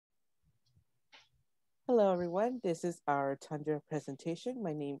Hello, everyone. This is our Tundra presentation.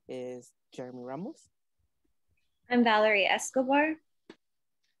 My name is Jeremy Ramos. I'm Valery Escobar. And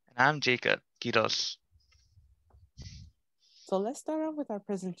I'm Jacob Quiros. So let's start off with our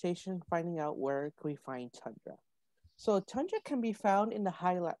presentation, finding out where can we find tundra. So tundra can be found in the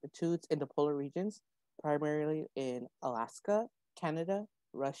high latitudes in the polar regions, primarily in Alaska, Canada,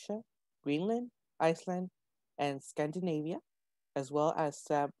 Russia, Greenland, Iceland, and Scandinavia, as well as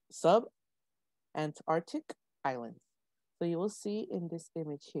sub-Antarctic islands. So you will see in this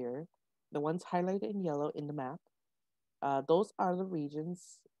image here, the ones highlighted in yellow in the map, those are the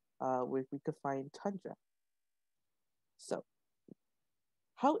regions where we could find tundra. So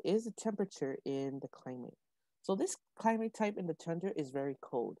how is the temperature in the climate? So this climate type in the tundra is very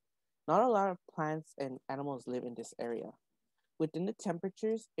cold. Not a lot of plants and animals live in this area. Within the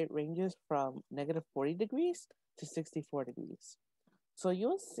temperatures, it ranges from -40 degrees to 64 degrees. So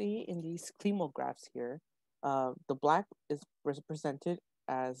you'll see in these climographs here, the black is represented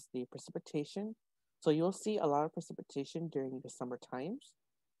as the precipitation. So you'll see a lot of precipitation during the summer times.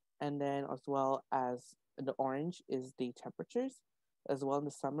 And then as well as the orange is the temperatures, as well in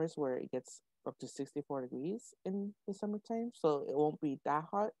the summers where it gets up to 64 degrees in the summertime. So it won't be that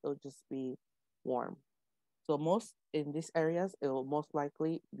hot, it'll just be warm. So most in these areas, it will most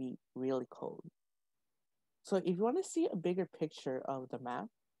likely be really cold. So if you want to see a bigger picture of the map,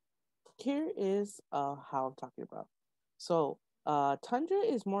 here is how I'm talking about. So tundra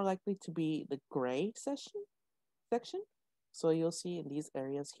is more likely to be the gray section. So you'll see in these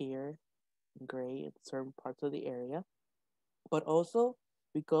areas here, gray in certain parts of the area. But also,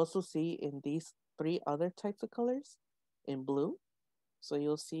 we can also see in these three other types of colors in blue. So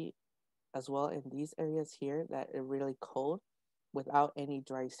you'll see as well in these areas here that are really cold without any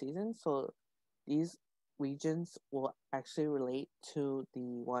dry season. So these regions will actually relate to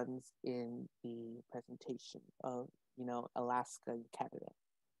the ones in the presentation of, Alaska and Canada.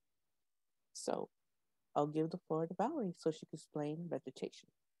 So I'll give the floor to Valery so she can explain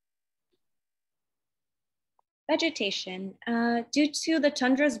vegetation. Vegetation. Due to the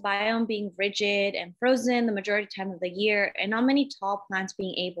tundra's biome being rigid and frozen the majority of time of the year and not many tall plants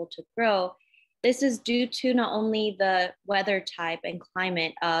being able to grow, this is due to not only the weather type and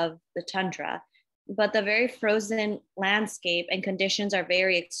climate of the tundra, but the very frozen landscape and conditions are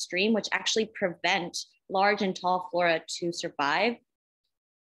very extreme, which actually prevent large and tall flora to survive.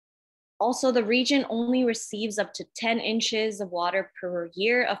 Also, the region only receives up to 10 inches of water per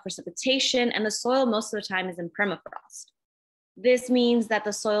year of precipitation, and the soil most of the time is in permafrost. This means that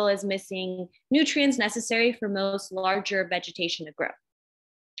the soil is missing nutrients necessary for most larger vegetation to grow.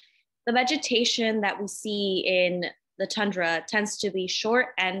 The vegetation that we see in the tundra tends to be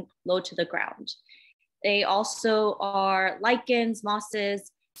short and low to the ground. They also are lichens,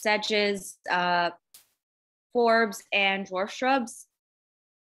 mosses, sedges, forbs, and dwarf shrubs.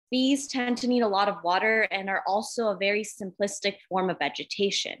 These tend to need a lot of water and are also a very simplistic form of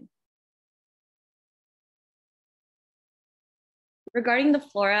vegetation. Regarding the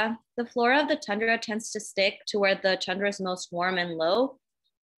flora of the tundra tends to stick to where the tundra is most warm and low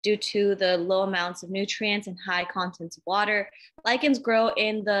due to the low amounts of nutrients and high contents of water. Lichens grow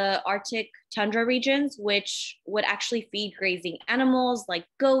in the Arctic tundra regions, which would actually feed grazing animals like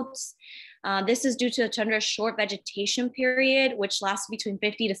goats. This is due to the tundra's short vegetation period, which lasts between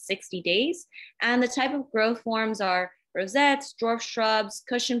 50 to 60 days. And the type of growth forms are rosettes, dwarf shrubs,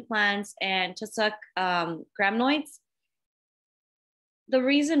 cushion plants, and tussock graminoids. The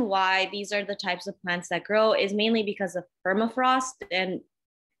reason why these are the types of plants that grow is mainly because of permafrost, and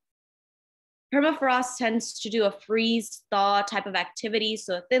permafrost tends to do a freeze thaw type of activity,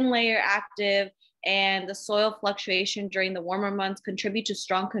 so a thin layer active, and the soil fluctuation during the warmer months contribute to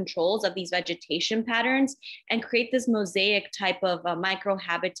strong controls of these vegetation patterns and create this mosaic type of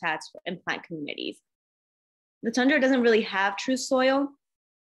microhabitats in plant communities. The tundra doesn't really have true soil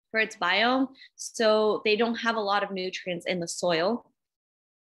for its biome, so they don't have a lot of nutrients in the soil.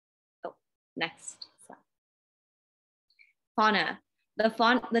 Oh, next slide. Fauna.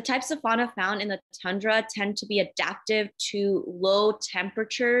 The types of fauna found in the tundra tend to be adaptive to low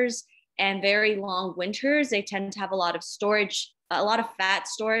temperatures and very long winters. They tend to have a lot of storage, a lot of fat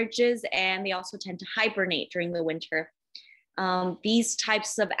storages, and they also tend to hibernate during the winter. These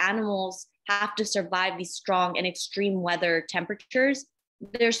types of animals have to survive these strong and extreme weather temperatures.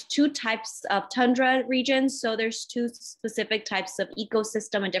 There's two types of tundra regions, so there's two specific types of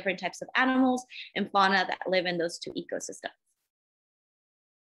ecosystem and different types of animals and fauna that live in those two ecosystems.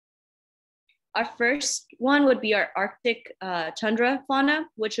 Our first one would be our Arctic tundra fauna,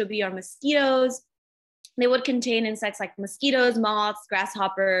 which would be our mosquitoes, They would contain insects like mosquitoes, moths,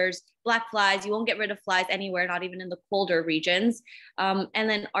 grasshoppers, black flies. You won't get rid of flies anywhere, not even in the colder regions. And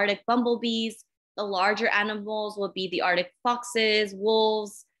then Arctic bumblebees. The larger animals will be the Arctic foxes,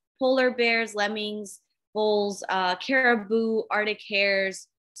 wolves, polar bears, lemmings, voles, caribou, Arctic hares,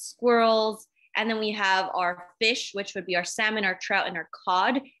 squirrels. And then we have our fish, which would be our salmon, our trout, and our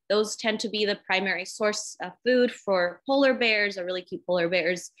cod. Those tend to be the primary source of food for polar bears, or really cute polar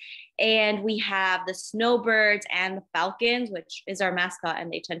bears. And we have the snowbirds and the falcons, which is our mascot,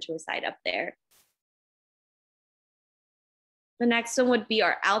 and they tend to reside up there. The next one would be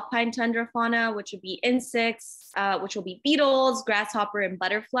our alpine tundra fauna, which would be insects, which will be beetles, grasshopper, and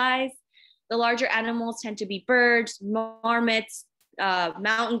butterflies. The larger animals tend to be birds, marmots,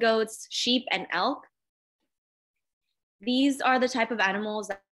 mountain goats, sheep, and elk. These are the type of animals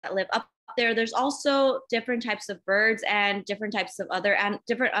that live up there. There's also different types of birds and different types of other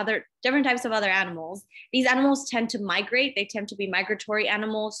animals. These animals tend to migrate. They tend to be migratory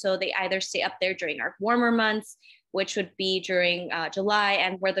animals, so they either stay up there during our warmer months, which would be during July,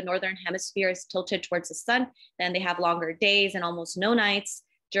 and where the northern hemisphere is tilted towards the sun. Then they have longer days and almost no nights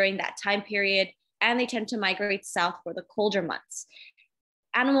during that time period, and they tend to migrate south for the colder months.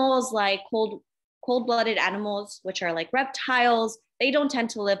 Animals like cold-blooded animals, which are like reptiles, they don't tend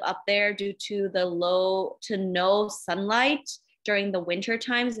to live up there due to the low to no sunlight during the winter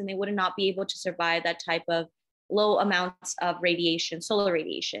times, and they would not be able to survive that type of low amounts of radiation, solar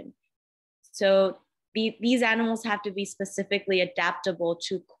radiation. So these animals have to be specifically adaptable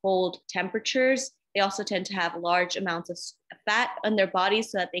to cold temperatures. They also tend to have large amounts of fat on their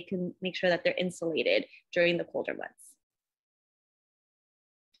bodies so that they can make sure that they're insulated during the colder months.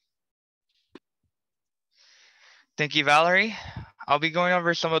 Thank you, Valerie. I'll be going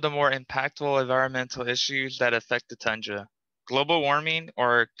over some of the more impactful environmental issues that affect the tundra. Global warming,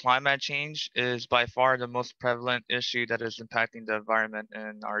 or climate change, is by far the most prevalent issue that is impacting the environment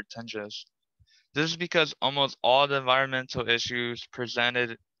in our tundras. This is because almost all the environmental issues present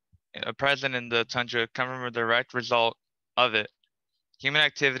in the tundra come from a direct result of it. Human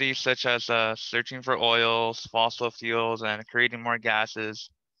activities such as searching for oils, fossil fuels, and creating more gases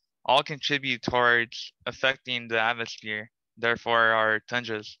all contribute towards affecting the atmosphere, therefore our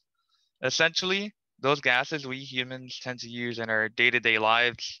tundras. Essentially, those gases we humans tend to use in our day-to-day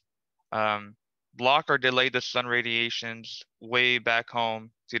lives block or delay the sun radiations way back home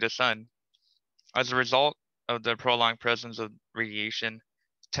to the sun. As a result of the prolonged presence of radiation,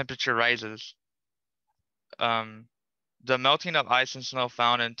 temperature rises. The melting of ice and snow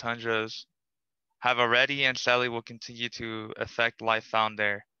found in tundras have already and sadly will continue to affect life found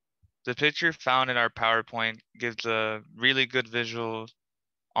there. The picture found in our PowerPoint gives a really good visual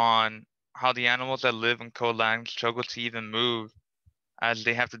on how the animals that live in cold lands struggle to even move as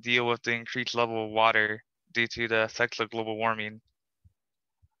they have to deal with the increased level of water due to the effects of global warming.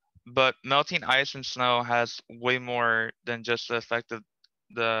 But melting ice and snow has way more than just the effect of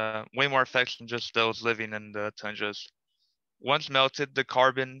way more effects than just those living in the tundras. Once melted, the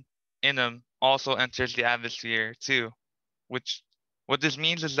carbon in them also enters the atmosphere too, what this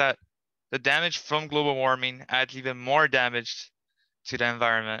means is that the damage from global warming adds even more damage to the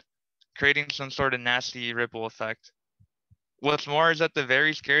environment, creating some sort of nasty ripple effect. What's more is that the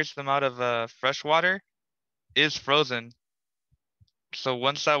very scarce amount of fresh water is frozen. So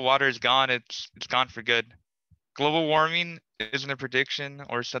once that water is gone, it's gone for good. Global warming isn't a prediction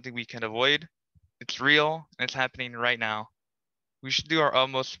or something we can avoid. It's real and it's happening right now. We should do our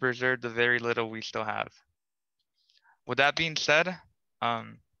utmost to preserve the very little we still have. With that being said,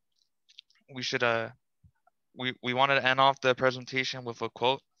 we should we wanted to end off the presentation with a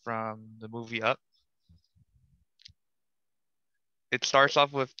quote from the movie Up. It starts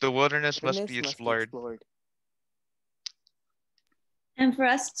off with, "The wilderness must be explored." And for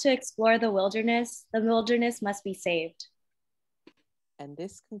us to explore the wilderness must be saved. And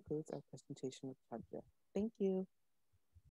this concludes our presentation of Tundra. Thank you.